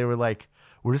talent where they were like,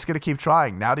 we're just gonna keep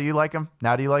trying. Now do you like him?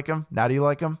 Now do you like him? Now do you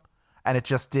like him? And it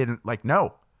just didn't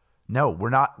no, we're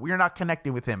not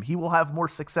connecting with him. He will have more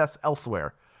success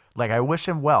elsewhere. Like, I wish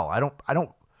him well. I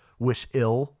don't wish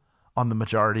ill on the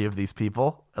majority of these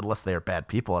people, unless they are bad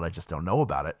people and I just don't know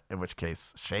about it, in which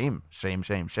case, shame.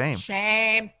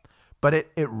 But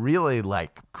it really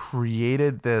like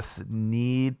created this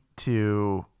need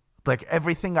to, like,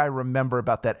 everything I remember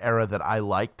about that era that I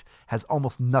liked has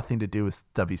almost nothing to do with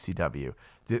WCW.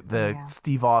 The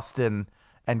Steve Austin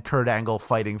and Kurt Angle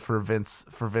fighting for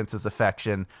Vince's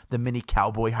affection. The mini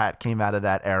cowboy hat came out of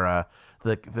that era.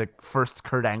 The first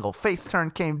Kurt Angle face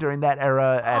turn came during that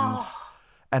era,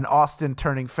 and Austin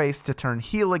turning face to turn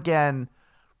heel again.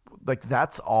 Like,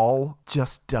 that's all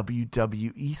just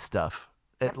WWE stuff.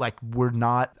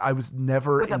 I was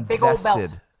never with invested. a big old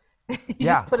belt.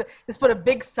 Just put a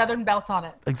big Southern belt on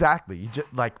it. Exactly. You just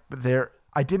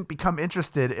I didn't become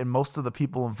interested in most of the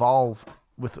people involved,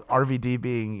 with RVD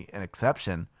being an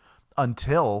exception,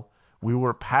 until we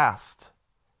were past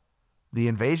the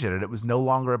invasion, and it was no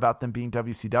longer about them being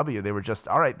WCW. They were just,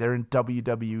 all right, they're in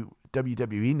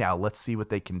WWE now. Let's see what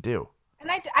they can do. And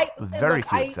with very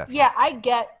few exceptions. Yeah, I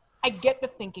get the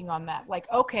thinking on that.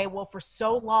 Like, okay, well, for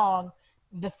so long,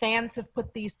 the fans have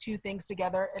put these two things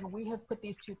together, and we have put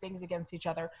these two things against each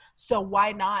other. So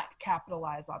why not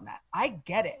capitalize on that? I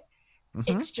get it.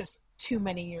 Mm-hmm. It's just too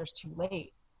many years too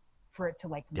late for it to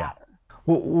matter.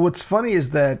 Well, what's funny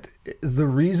is that the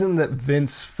reason that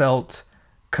Vince felt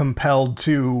compelled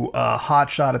to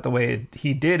hotshot it the way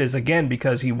he did is, again,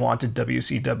 because he wanted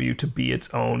WCW to be its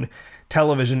own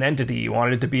television entity. He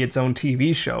wanted it to be its own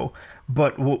TV show.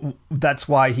 But that's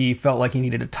why he felt like he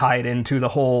needed to tie it into the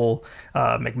whole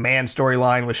McMahon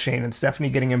storyline with Shane and Stephanie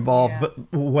getting involved. Yeah.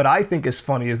 But what I think is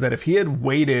funny is that if he had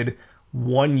waited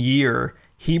 1 year,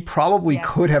 he probably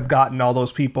could have gotten all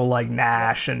those people like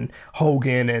Nash and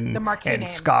Hogan and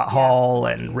Scott Hall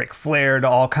and Ric Flair to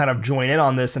all kind of join in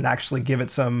on this and actually give it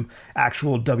some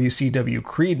actual WCW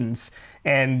credence.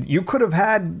 And you could have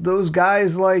had those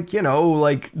guys like, you know,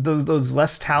 like those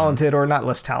less talented, or not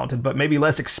less talented, but maybe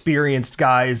less experienced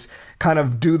guys kind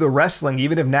of do the wrestling.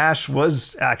 Even if Nash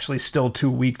was actually still too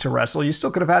weak to wrestle, you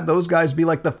still could have had those guys be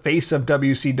like the face of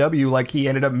WCW, like he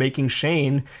ended up making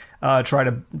Shane try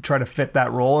to fit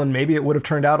that role, and maybe it would have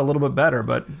turned out a little bit better.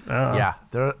 But yeah,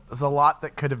 there's a lot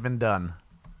that could have been done,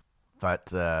 but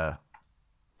they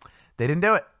didn't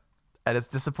do it, and it's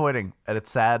disappointing and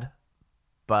it's sad.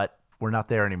 But we're not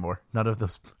there anymore. None of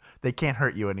those, they can't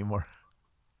hurt you anymore.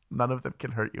 None of them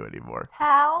can hurt you anymore.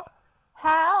 How?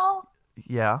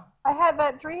 Yeah. I had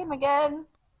that dream again.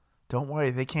 Don't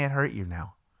worry, they can't hurt you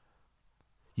now.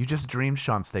 You just dreamed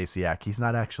Sean Stasiak. He's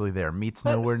not actually there. Meat's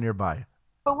nowhere nearby.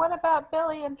 But what about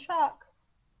Billy and Chuck?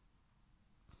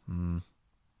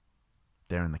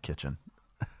 They're in the kitchen.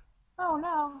 Oh,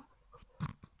 no.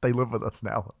 They live with us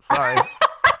now. Sorry.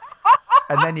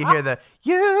 And then you hear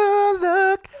you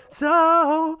look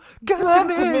so good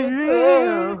to me.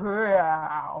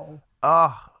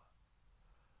 Oh,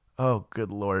 good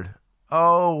Lord.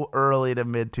 Oh, early to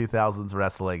mid 2000s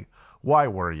wrestling. Why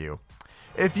were you?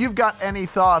 If you've got any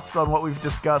thoughts on what we've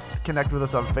discussed, connect with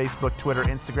us on Facebook, Twitter,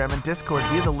 Instagram, and Discord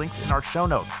via the links in our show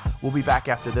notes. We'll be back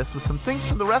after this with some things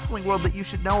from the wrestling world that you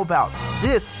should know about.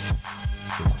 This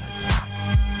is Tights and Fights.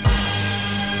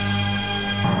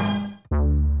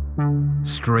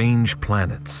 Strange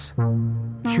planets,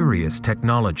 curious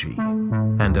technology,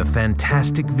 and a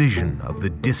fantastic vision of the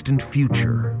distant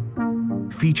future.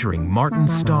 featuring Martin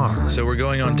Starr, So we're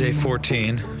going on day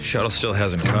 14. Shuttle still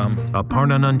hasn't come.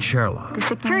 Aparna Nancherla, The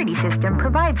security system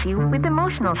provides you with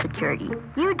emotional security.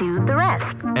 You do the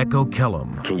rest. Echo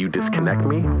Kellum, Can you disconnect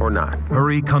me or not?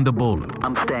 Hari Kondabolu.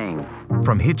 I'm staying.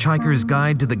 From Hitchhiker's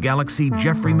Guide to the Galaxy,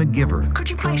 Jeffrey McGivern. Could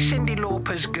you play Cyndi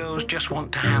Lauper's Girls Just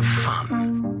Want to Have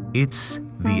Fun? It's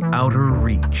The Outer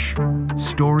Reach.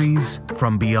 Stories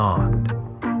from Beyond.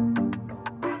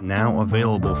 Now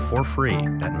available for free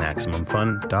at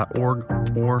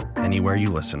MaximumFun.org or anywhere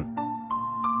you listen.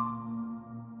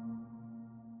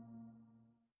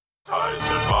 Tights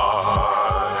and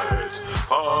Fights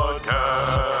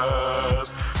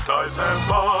Podcast. Tights and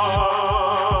Fights.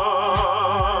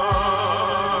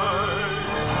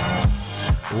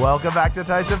 Welcome back to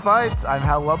Tights and Fights. I'm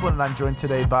Hal Lublin, and I'm joined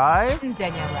today by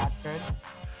Danielle Radford.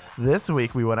 This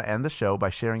week, we want to end the show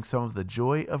by sharing some of the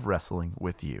joy of wrestling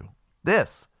with you.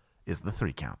 This is the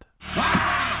 3 count.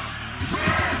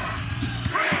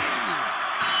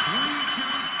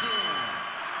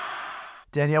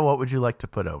 Danielle, what would you like to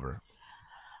put over?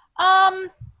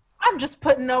 I'm just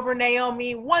putting over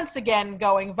Naomi once again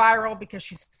going viral because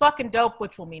she's fucking dope,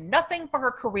 which will mean nothing for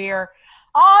her career.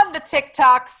 On the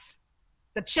TikToks,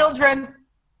 the children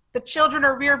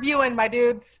are rear viewing, my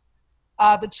dudes.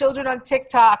 The children on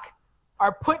TikTok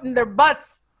are putting their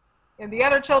butts in the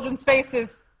other children's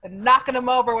faces and knocking them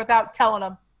over without telling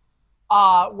them,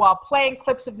 while playing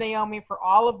clips of Naomi for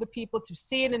all of the people to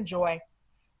see and enjoy.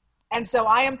 And so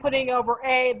I am putting over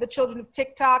the children of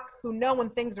TikTok who know when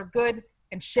things are good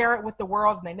and share it with the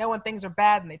world, and they know when things are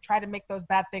bad and they try to make those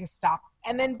bad things stop.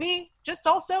 And then B, just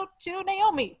also to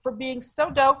Naomi for being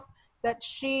so dope that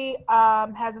she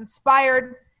has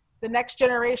inspired the next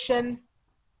generation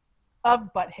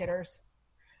of butt hitters.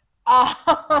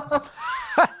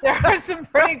 There are some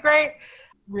pretty great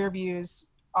reviews.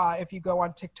 If you go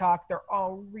on TikTok, they're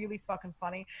all really fucking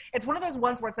funny. It's one of those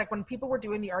ones where it's like when people were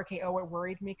doing the RKO, it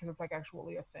worried me because it's like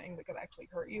actually a thing that could actually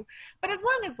hurt you. But as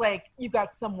long as like you've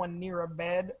got someone near a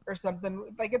bed or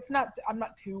something, like I'm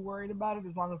not too worried about it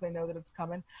as long as they know that it's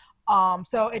coming.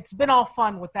 So it's been all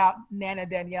fun without Nana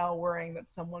Danielle worrying that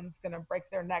someone's going to break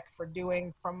their neck for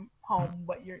doing from home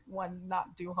what you're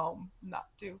not do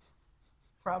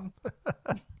from.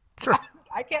 Sure.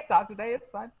 I can't talk today. It's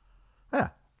fine. Yeah.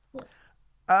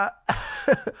 I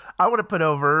want to put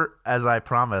over, as I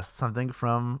promised, something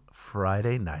from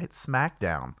Friday Night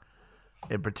SmackDown.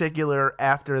 In particular,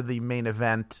 after the main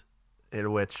event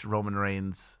in which Roman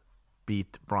Reigns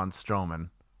beat Braun Strowman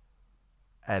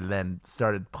and then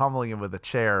started pummeling him with a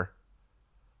chair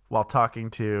while talking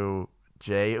to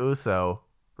Jey Uso,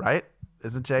 right?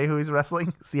 Isn't Jey who he's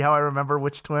wrestling? See how I remember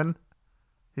which twin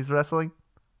he's wrestling?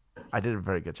 I did a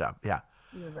very good job. Yeah.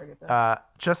 You did a very good job.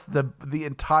 Just the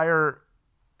entire...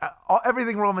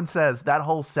 everything Roman says, that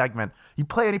whole segment. You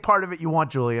play any part of it you want,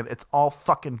 Julian. It's all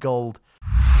fucking gold.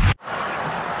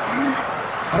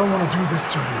 I don't want to do this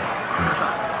to you.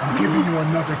 I'm giving you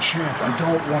another chance. I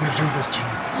don't want to do this to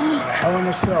you. Hell in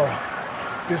a Cell,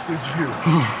 this is you.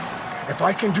 If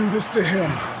I can do this to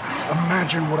him,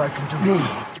 imagine what I can do to you.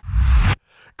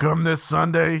 Come this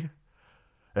Sunday,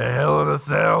 a Hell in a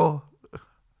Cell.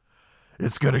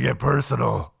 It's going to get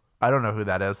personal. I don't know who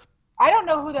that is. I don't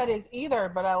know who that is either,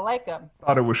 but I like him.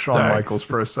 Thought it was Shawn Michaels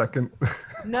for a second.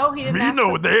 No, he didn't. Me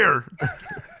no there.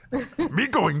 me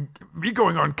going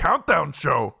on Countdown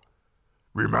show.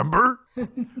 Remember?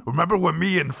 Remember when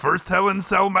me in first Hell in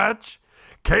Cell match?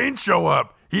 Kane show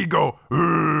up. He go,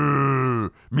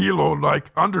 me lo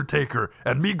like Undertaker,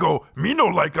 and me go, me no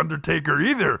like Undertaker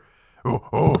either.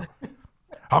 Oh.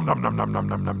 Hum num num num num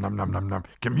num num num num num num.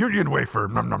 Communion wafer.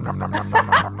 Num num num num num num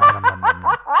num num num num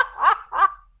num.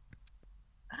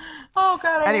 Oh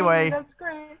God! Anyway, that's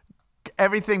great.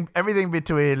 Everything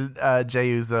between Jey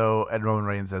Uso and Roman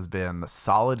Reigns has been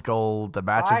solid gold. The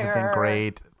matches have been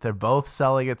great. They're both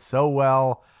selling it so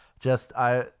well. Just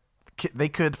they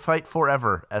could fight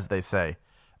forever, as they say.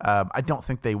 I don't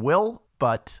think they will,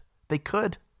 but they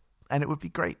could, and it would be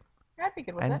great. I'd be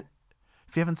good with and it.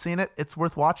 If you haven't seen it, it's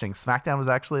worth watching. SmackDown was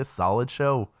actually a solid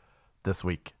show this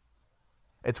week.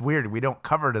 It's weird. We don't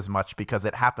cover it as much because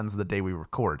it happens the day we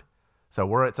record.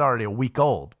 So it's already a week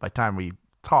old by the time we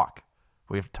talk.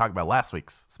 We have to talk about last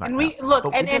week's SmackDown. And we look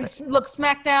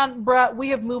SmackDown, bruh. We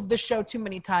have moved the show too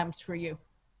many times for you.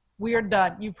 We are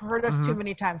done. You've heard us too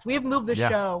many times. We have moved the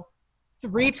show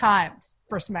 3 times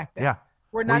for SmackDown. Yeah,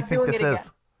 we're not doing it again.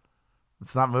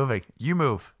 It's not moving. You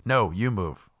move. No, you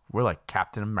move. We're like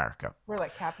Captain America. We're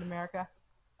like Captain America.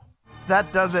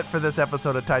 That does it for this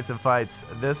episode of Tights and Fights.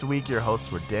 This week, your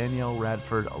hosts were Danielle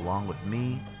Radford, along with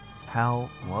me, Hal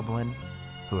Lublin,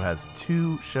 who has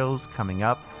 2 shows coming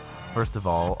up. First of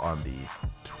all, on the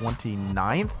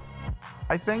 29th,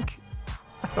 I think.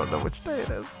 I don't know which day it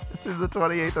is. It's either the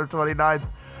 28th or 29th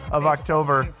of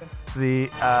October. The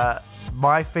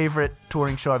my favorite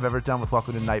touring show I've ever done with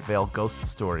Welcome to Night Vale, Ghost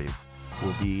Stories,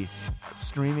 will be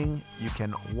streaming. You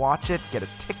can watch it, get a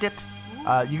ticket.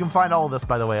 You can find all of this,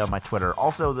 by the way, on my Twitter.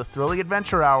 Also, the Thrilling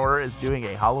Adventure Hour is doing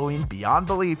a Halloween Beyond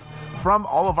Belief from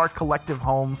all of our collective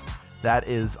homes. That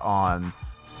is on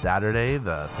Saturday,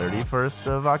 the 31st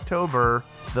of October,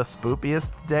 the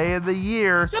spookiest day of the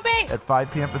year, at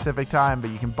 5 p.m. Pacific time.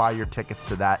 But you can buy your tickets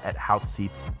to that at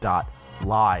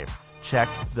houseseats.live. Check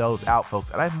those out, folks.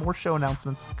 And I have more show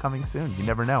announcements coming soon. You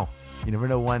never know. You never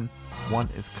know when one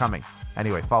is coming.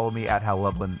 Anyway, follow me at Hal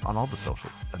Lublin on all the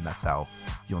socials, and that's how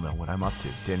you'll know what I'm up to.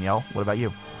 Danielle, what about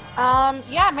you?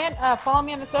 Yeah, man, follow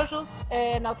me on the socials,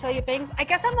 and I'll tell you things. I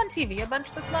guess I'm on TV a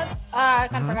bunch this month. I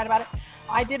kind of forgot about it.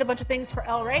 I did a bunch of things for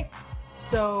El Rey,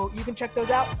 so you can check those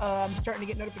out. I'm starting to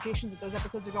get notifications that those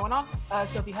episodes are going on.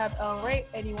 So if you have El Rey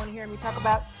and you want to hear me talk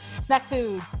about snack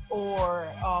foods or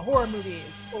horror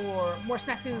movies or more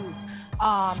snack foods,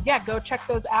 yeah, go check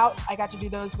those out. I got to do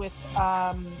those with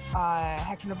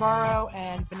Hector Navarro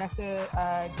and Vanessa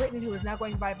Gritton, who is now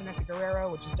going by Vanessa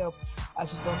Guerrero, which is dope.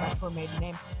 She's going back to her maiden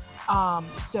name.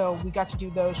 So we got to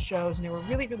do those shows, and they were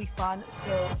really, really fun.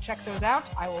 So check those out.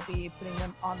 I will be putting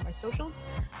them on my socials.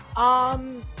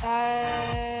 And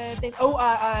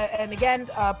again,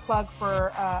 plug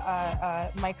for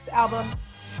Mike's album,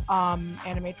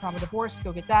 Anime Trauma Divorce.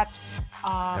 Go get that.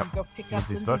 Go pick up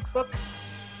Lindsay's book.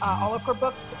 All of her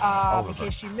books, in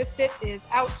case you missed it, is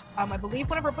out. I believe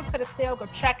one of her books had a sale. Go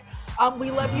check. We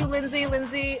love you, Lindsay.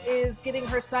 Lindsay is getting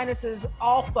her sinuses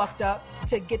all fucked up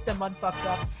to get them unfucked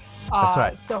up. That's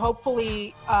right. So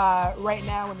hopefully, right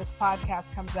now when this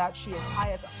podcast comes out, she is high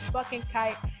as a fucking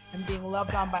kite and being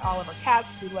loved on by all of her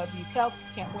cats. We love you, Kelp.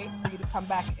 Can't wait for you to come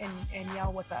back and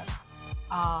yell with us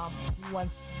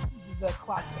once the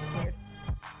clots have cleared.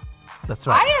 That's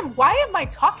right. Why am I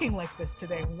talking like this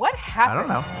today? What happened? I don't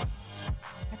know.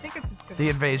 I think it's because the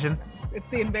invasion. It's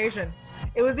the invasion.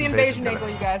 It was the invasion angle,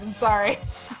 you guys. I'm sorry.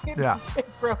 Yeah. It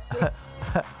broke me.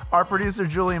 Our producer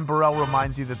Julian Burrell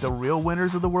reminds you that the real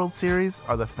winners of the World Series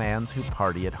are the fans who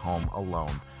party at home alone.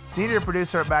 Senior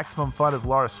producer at Maximum Fun is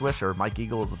Laura Swisher. Mike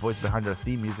Eagle is the voice behind our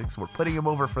theme music, so we're putting him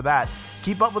over for that.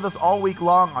 Keep up with us all week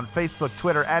long on Facebook,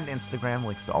 Twitter, and Instagram.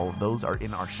 Links to all of those are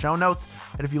in our show notes.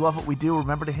 And if you love what we do,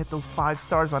 remember to hit those 5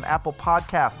 stars on Apple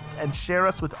Podcasts and share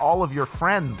us with all of your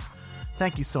friends.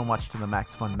 Thank you so much to the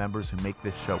Max Fun members who make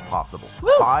this show possible.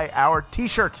 Woo! Buy our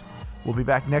t-shirt. We'll be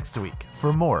back next week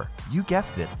for more, you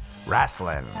guessed it,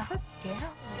 wrestling. That was scary.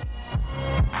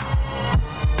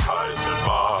 Ties and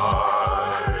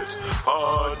Bites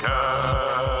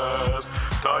Podcast.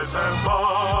 Ties and Bites.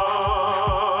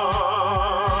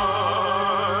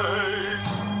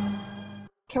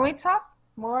 Can we talk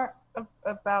more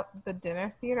about the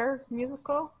Dinner Theater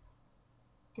musical?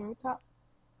 Can we talk?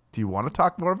 Do you want to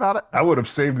talk more about it? I would have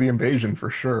saved the invasion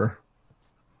for sure.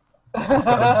 Just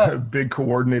a big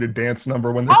coordinated dance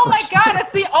number when they Oh my God!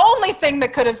 It's the only thing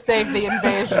that could have saved the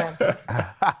invasion.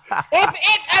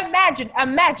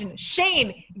 Imagine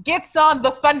Shane gets on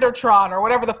the Thundertron or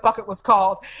whatever the fuck it was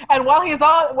called, and while he's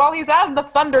on the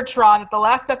Thundertron at the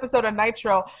last episode of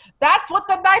Nitro, that's what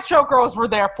the Nitro girls were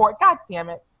there for. God damn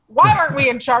it! Why aren't we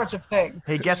in charge of things?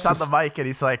 He gets on the mic and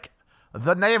he's like,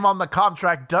 "The name on the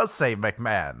contract does say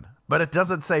McMahon, but it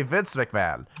doesn't say Vince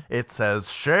McMahon. It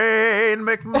says Shane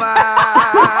McMahon."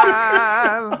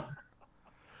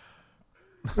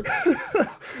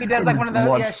 He does like one of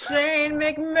those, Shane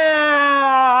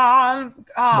McMahon.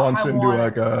 Once into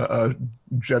like a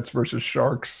Jets versus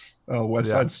Sharks West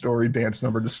Side Story dance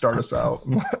number to start us out.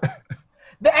 And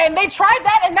they tried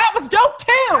that, and that was dope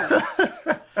too.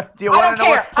 Do you want to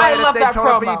know what's playing at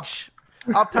Daytona promo. Beach?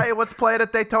 I'll tell you what's playing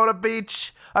at Daytona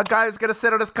Beach. A guy who's going to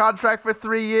sit on his contract for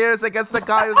 3 years against the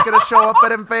guy who's going to show up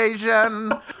at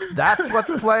Invasion. That's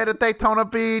what's playing at Daytona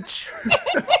Beach.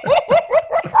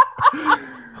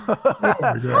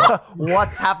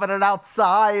 What's happening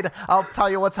outside? I'll tell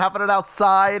you what's happening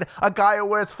outside. A guy who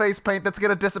wears face paint that's going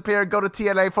to disappear and go to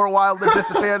TNA for a while, then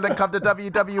disappear, and then come to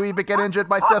WWE but get injured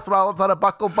by Seth Rollins on a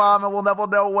buckle bomb, and we'll never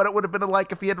know what it would have been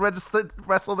like if he had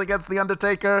wrestled against The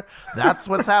Undertaker. That's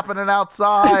what's happening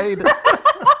outside.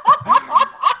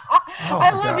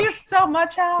 I love you so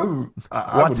much, Al.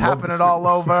 What's happening all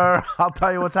over? I'll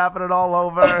tell you what's happening all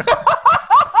over.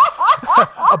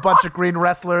 A bunch of green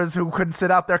wrestlers who couldn't sit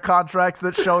out their contracts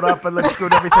that showed up and then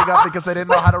screwed everything up because they didn't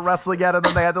know how to wrestle yet, and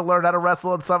then they had to learn how to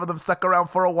wrestle, and some of them stuck around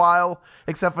for a while,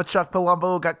 except for Chuck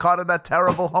Palumbo, who got caught in that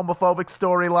terrible homophobic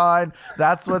storyline.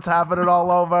 That's what's happening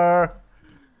all over.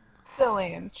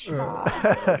 Billy and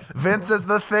Chad. Vince is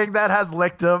the thing that has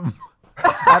licked him.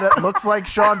 And it looks like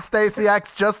Sean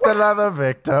Stasiak's just another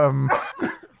victim.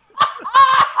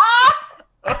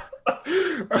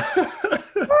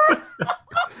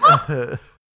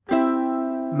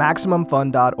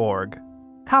 MaximumFun.org.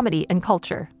 Comedy and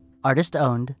culture. Artist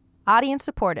owned. Audience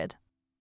supported.